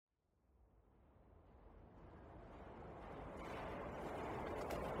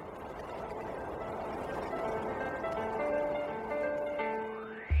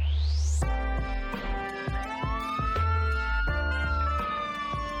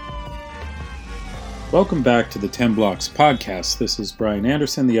Welcome back to the 10 Blocks podcast. This is Brian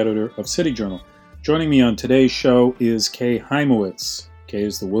Anderson, the editor of City Journal. Joining me on today's show is Kay Hymowitz. Kay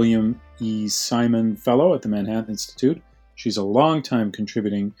is the William E. Simon Fellow at the Manhattan Institute. She's a longtime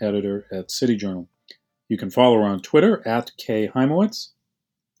contributing editor at City Journal. You can follow her on Twitter at Kay Hymowitz,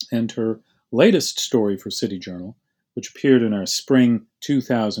 and her latest story for City Journal, which appeared in our spring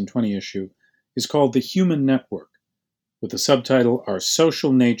 2020 issue, is called The Human Network, with the subtitle, Our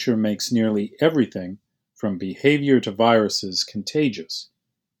Social Nature Makes Nearly Everything, from Behavior to Viruses, Contagious.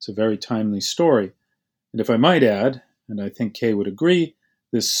 It's a very timely story. And if I might add, and I think Kay would agree,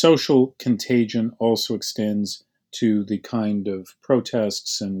 this social contagion also extends to the kind of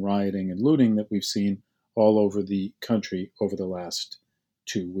protests and rioting and looting that we've seen all over the country over the last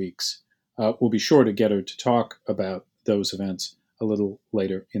 2 weeks. We'll be sure to get her to talk about those events a little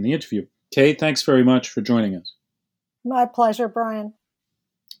later in the interview. Kay, thanks very much for joining us. My pleasure, Brian.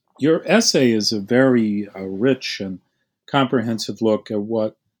 Your essay is a very rich and comprehensive look at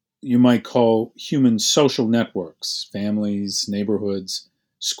what you might call human social networks, families, neighborhoods,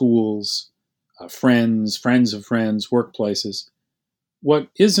 schools, friends of friends, workplaces. What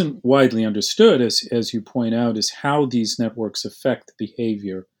isn't widely understood, as you point out, is how these networks affect the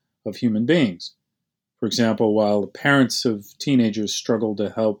behavior of human beings. For example, while the parents of teenagers struggle to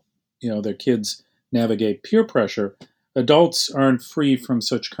help their kids navigate peer pressure, adults aren't free from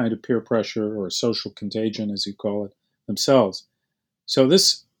such kind of peer pressure or social contagion, as you call it, themselves. So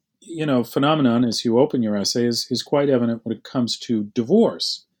this, phenomenon, as you open your essay, is quite evident when it comes to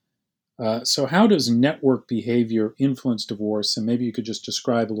divorce. So how does network behavior influence divorce? And maybe you could just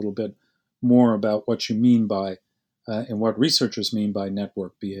describe a little bit more about what you mean by, and what researchers mean by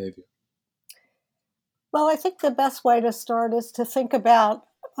network behavior. Well, I think the best way to start is to think about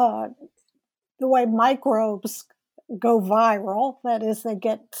the way microbes go viral, that is, they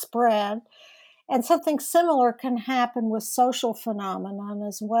get spread. And something similar can happen with social phenomenon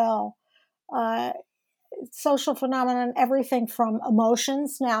as well. Social phenomenon, everything from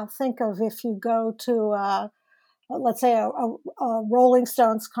emotions. Now, think of if you go to, let's say, a Rolling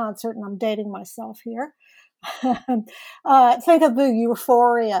Stones concert, and I'm dating myself here. Think of the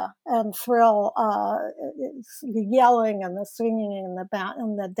euphoria and thrill, the yelling and the singing and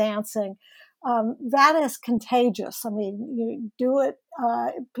the dancing. That is contagious. I mean, you do it,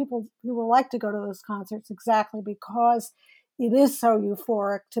 people will like to go to those concerts exactly because it is so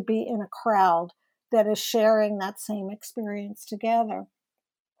euphoric to be in a crowd that is sharing that same experience together.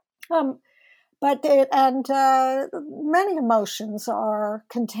 But many emotions are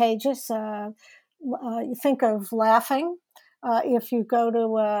contagious. You think of laughing. If you go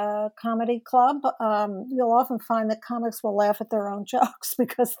to a comedy club, you'll often find that comics will laugh at their own jokes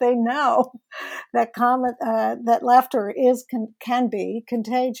because they know that that laughter can be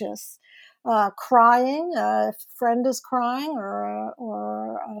contagious. Crying, if a friend is crying,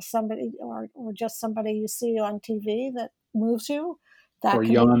 or somebody, or just somebody you see on TV that moves you, that or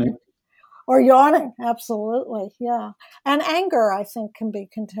yawning. Or yawning, absolutely, yeah. And anger, I think, can be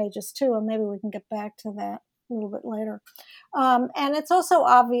contagious too, and maybe we can get back to that a little bit later. And it's also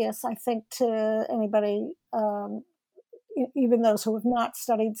obvious, I think, to anybody, even those who have not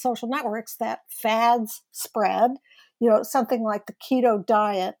studied social networks, that fads spread. Something like the keto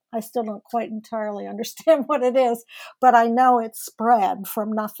diet, I still don't quite entirely understand what it is, but I know it spread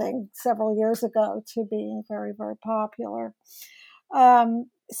from nothing several years ago to being very, very popular.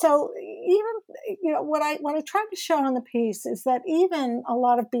 So even, what I tried to show in the piece is that even a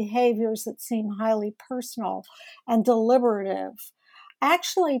lot of behaviors that seem highly personal and deliberative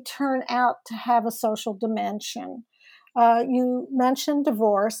actually turn out to have a social dimension. You mentioned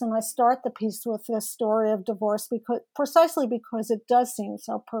divorce, and I start the piece with this story of divorce precisely because it does seem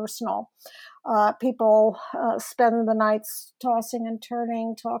so personal. People spend the nights tossing and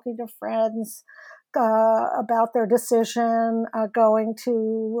turning, talking to friends, about their decision, going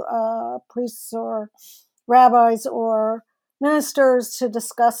to priests or rabbis or ministers to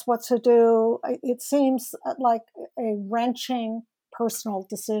discuss what to do. It seems like a wrenching personal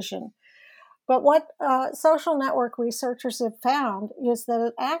decision. But what social network researchers have found is that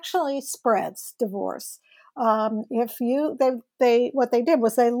it actually spreads divorce. What they did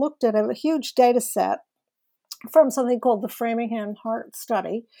was they looked at a huge data set from something called the Framingham Heart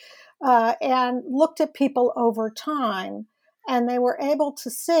Study, and looked at people over time, and they were able to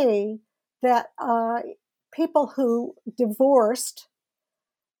see that people who divorced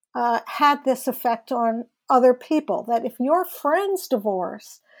had this effect on other people, that if your friends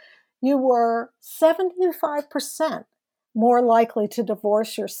divorced, you were 75% more likely to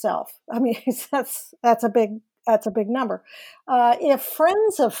divorce yourself. I mean, that's a big number. If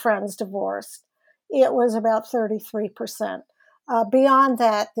friends of friends divorced, it was about 33%. Beyond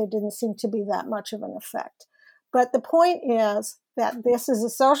that, there didn't seem to be that much of an effect. But the point is that this is a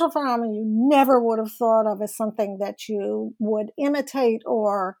social phenomenon you never would have thought of as something that you would imitate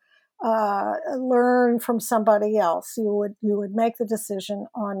or learn from somebody else. You would make the decision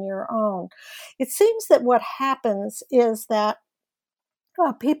on your own. It seems that what happens is that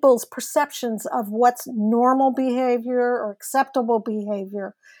people's perceptions of what's normal behavior or acceptable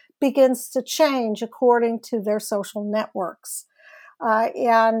behavior begins to change according to their social networks.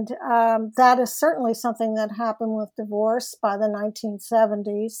 And that is certainly something that happened with divorce by the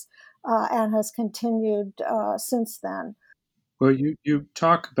 1970s and has continued since then. Well, you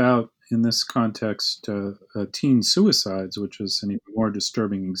talk about in this context teen suicides, which is an even more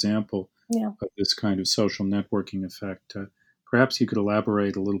disturbing example Yeah. of this kind of social networking effect. Perhaps you could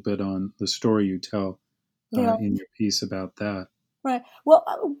elaborate a little bit on the story you tell Yeah. in your piece about that. Right. Well,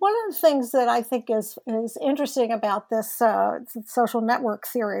 one of the things that I think is interesting about this social network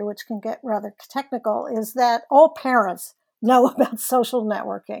theory, which can get rather technical, is that all parents know about social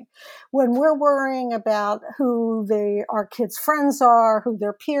networking. When we're worrying about who our kids' friends are, who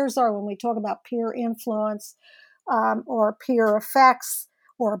their peers are, when we talk about peer influence or peer effects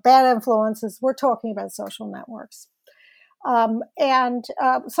or bad influences, we're talking about social networks. And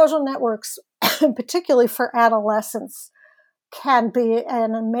social networks, particularly for adolescents, can be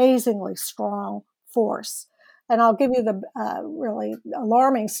an amazingly strong force. And I'll give you the really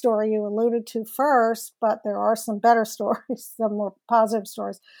alarming story you alluded to first, but there are some better stories, some more positive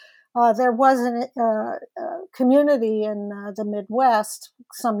stories. There was a community in the Midwest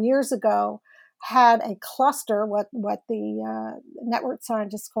some years ago had a cluster, what the network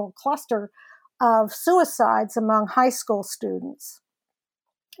scientists call cluster, of suicides among high school students.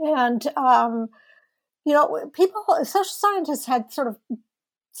 And social scientists had sort of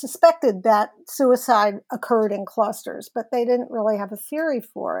suspected that suicide occurred in clusters, but they didn't really have a theory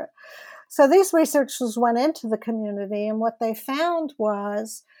for it. So these researchers went into the community, and what they found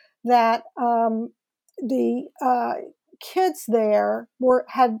was that the kids there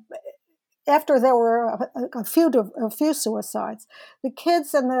had, after there were a few suicides, the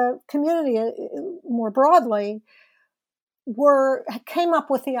kids in the community more broadly came up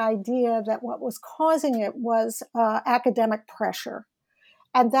with the idea that what was causing it was academic pressure.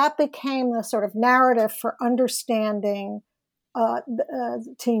 And that became the sort of narrative for understanding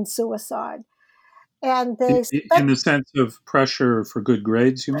teen suicide. And they In the sense of pressure for good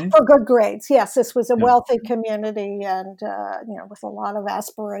grades, you mean? for good grades, yes, this was a Yeah. wealthy community, and with a lot of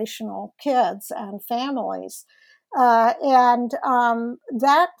aspirational kids and families. And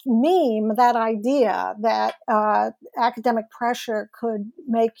that meme, that idea that academic pressure could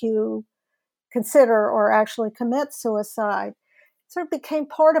make you consider or actually commit suicide sort of became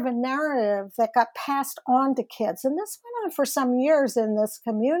part of a narrative that got passed on to kids. And this went on for some years in this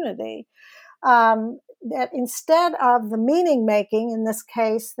community. That instead of the meaning making, in this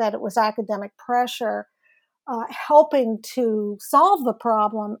case, that it was academic pressure, helping to solve the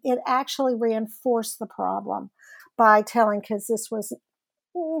problem, it actually reinforced the problem by telling kids this was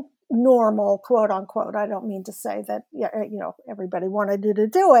normal, quote unquote. I don't mean to say that everybody wanted you to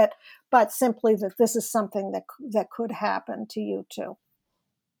do it, but simply that this is something that could happen to you too.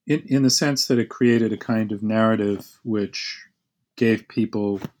 In the sense that it created a kind of narrative which gave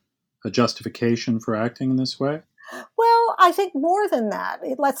people a justification for acting in this way? Well, I think more than that.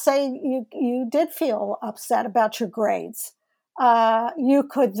 Let's say you did feel upset about your grades. You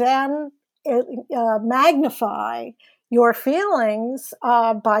could then magnify your feelings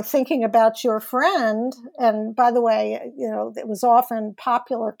by thinking about your friend. And by the way, it was often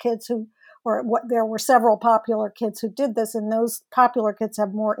popular kids there were several popular kids who did this, and those popular kids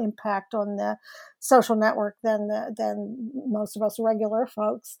have more impact on the social network than most of us regular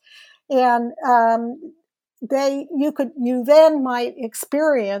folks. And you then might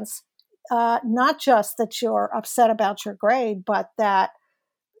experience not just that you're upset about your grade, but that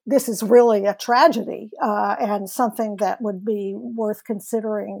this is really a tragedy and something that would be worth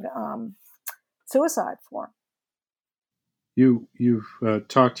considering suicide for. You've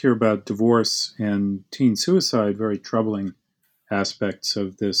talked here about divorce and teen suicide, very troubling aspects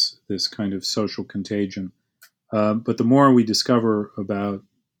of this kind of social contagion. But the more we discover about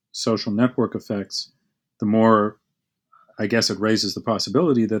social network effects, the more I guess it raises the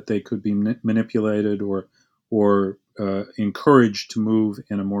possibility that they could be manipulated or encouraged to move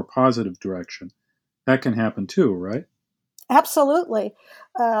in a more positive direction. That can happen too, right? Absolutely.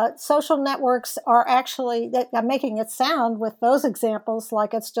 Social networks are actually, I'm making it sound with those examples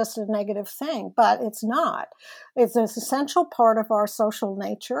like it's just a negative thing, but it's not. It's an essential part of our social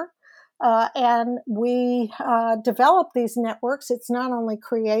nature. And we develop these networks. It's not only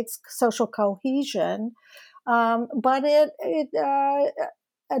creates social cohesion, but it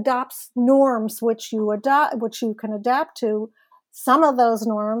adopts norms which you can adapt to. Some of those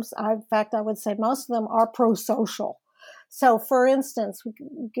norms, in fact, I would say most of them are pro-social. So, for instance,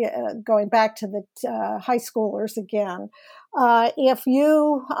 going back to the high schoolers again, if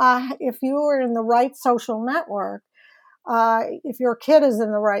you are in the right social network, if your kid is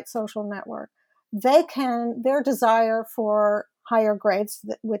in the right social network, their desire for higher grades,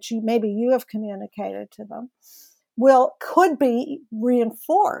 which maybe you have communicated to them, could be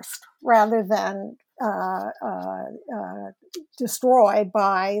reinforced rather than destroyed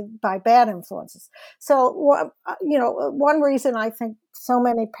by bad influences. So, one reason I think so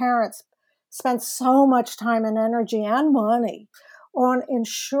many parents spend so much time and energy and money on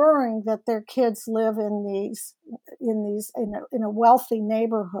ensuring that their kids live in a wealthy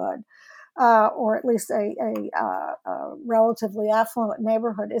neighborhood, or at least a relatively affluent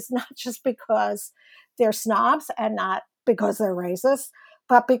neighborhood, is not just because they're snobs and not because they're racist,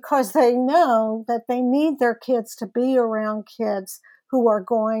 but because they know that they need their kids to be around kids who are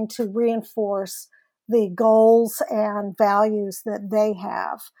going to reinforce the goals and values that they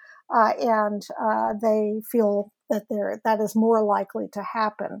have. And they feel that that is more likely to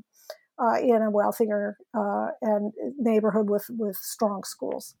happen in a wealthier and neighborhood with strong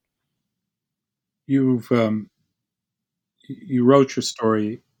schools. You wrote your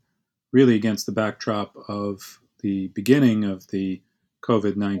story really against the backdrop of the beginning of the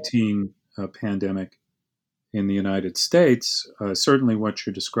COVID-19 pandemic in the United States. Certainly, what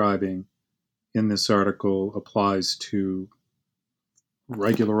you're describing in this article applies to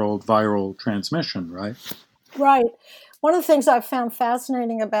regular old viral transmission, right? Right. One of the things I've found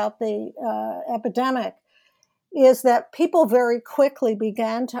fascinating about the epidemic is that people very quickly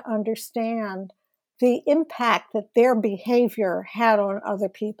began to understand the impact that their behavior had on other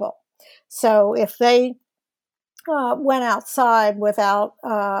people. So if they went outside without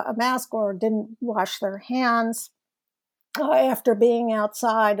a mask or didn't wash their hands after being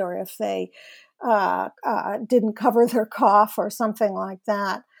outside, or if they didn't cover their cough or something like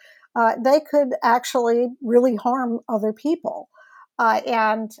that, they could actually really harm other people.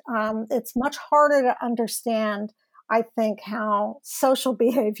 And it's much harder to understand, I think, how social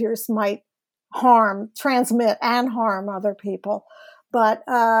behaviors might transmit and harm other people. But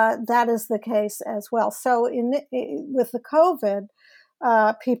that is the case as well. So with the COVID,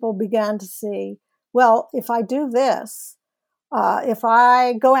 people began to see, well, if I do this, if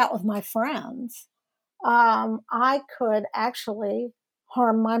I go out with my friends, I could actually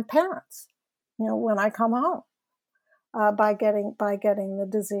harm my parents, when I come home by getting the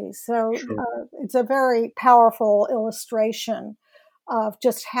disease. So Sure. it's a very powerful illustration of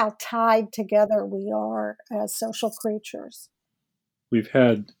just how tied together we are as social creatures. We've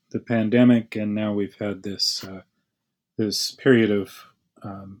had the pandemic, and now we've had this period of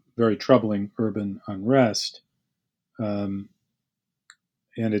very troubling urban unrest. Um,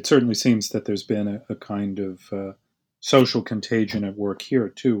 and it certainly seems that there's been a kind of social contagion at work here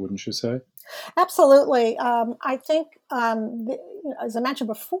too, wouldn't you say? Absolutely. I think, as I mentioned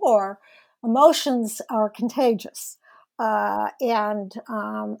before, emotions are contagious. And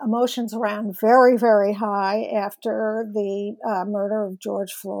emotions ran very, very high after the murder of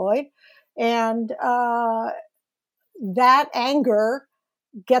George Floyd. And that anger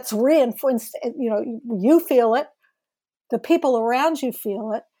gets reinforced. You feel it, the people around you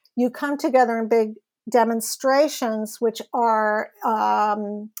feel it. You come together in big demonstrations, which are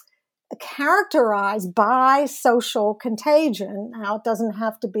characterized by social contagion. Now, it doesn't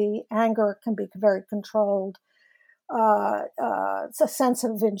have to be anger; it can be very controlled. It's a sense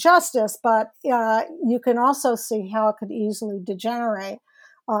of injustice, but you can also see how it could easily degenerate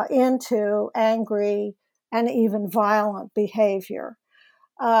into angry and even violent behavior.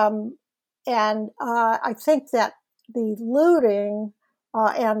 And I think that the looting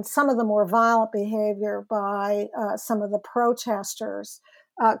and some of the more violent behavior by some of the protesters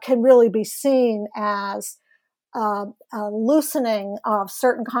can really be seen as a loosening of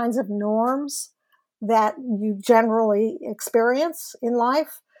certain kinds of norms that you generally experience in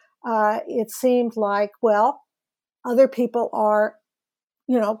life. It seemed like, well, other people are,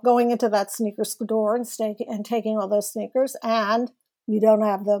 going into that sneaker store and taking all those sneakers, and you don't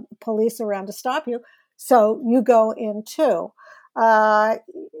have the police around to stop you, so you go in too.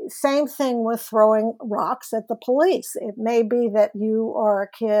 Same thing with throwing rocks at the police. It may be that you are a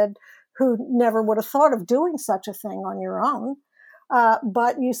kid who never would have thought of doing such a thing on your own.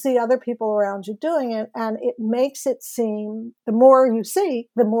 but you see other people around you doing it, and it makes it seem, the more you see,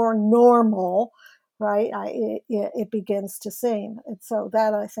 the more normal, right? It begins to seem. And so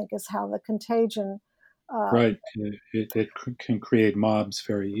that, I think, is how the contagion. Right. It can create mobs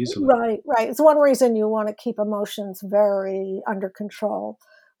very easily. Right. It's one reason you want to keep emotions very under control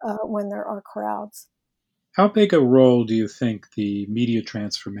when there are crowds. How big a role do you think the media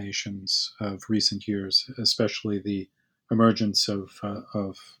transformations of recent years, especially the emergence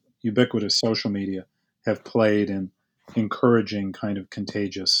of ubiquitous social media, have played in encouraging kind of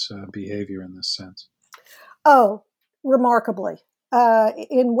contagious behavior in this sense? Oh, remarkably,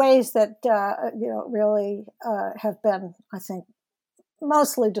 in ways that really have been, I think,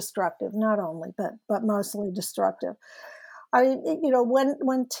 mostly destructive. Not only, but mostly destructive. I mean,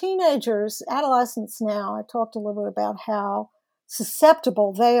 when teenagers, adolescents now, I talked a little bit about how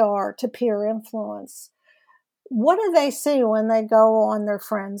susceptible they are to peer influence. What do they see when they go on their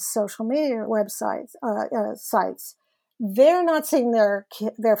friends' social media websites, sites? They're not seeing their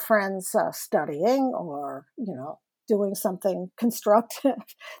friends studying or doing something constructive.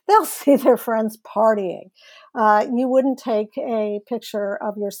 They'll see their friends partying. You wouldn't take a picture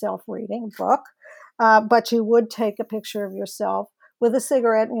of yourself reading a book, but you would take a picture of yourself with a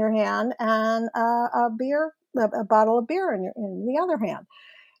cigarette in your hand and a bottle of beer in the other hand,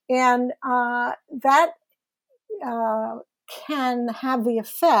 and that can have the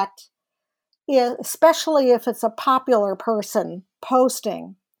effect, especially if it's a popular person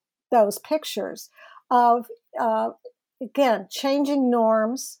posting those pictures, of again changing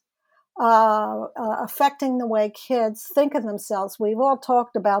norms, affecting the way kids think of themselves. We've all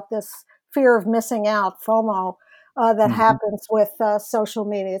talked about this fear of missing out, FOMO, that happens with social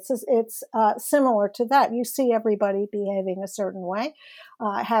media. It's similar to that. You see everybody behaving a certain way,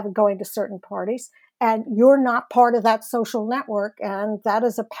 going to certain parties, and you're not part of that social network, and that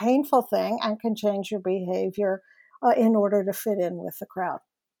is a painful thing and can change your behavior in order to fit in with the crowd.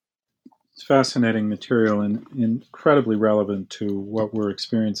 It's fascinating material and incredibly relevant to what we're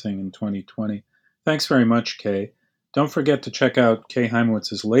experiencing in 2020. Thanks very much, Kay. Don't forget to check out Kay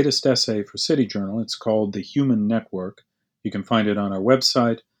Hymowitz's latest essay for City Journal. It's called The Human Network. You can find it on our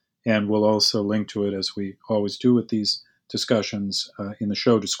website, and we'll also link to it, as we always do with these discussions, in the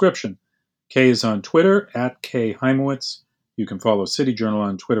show description. Kay is on Twitter, at Kay Hymowitz. You can follow City Journal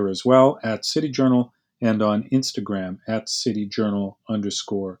on Twitter as well, at City Journal, and on Instagram, at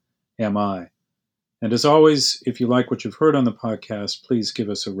CityJournal_MI. And as always, if you like what you've heard on the podcast, please give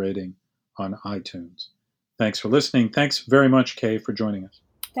us a rating on iTunes. Thanks for listening. Thanks very much, Kay, for joining us.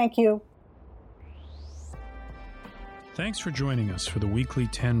 Thank you. Thanks for joining us for the weekly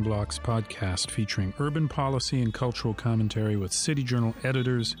 10 Blocks podcast featuring urban policy and cultural commentary with City Journal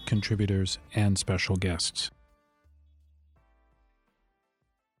editors, contributors, and special guests.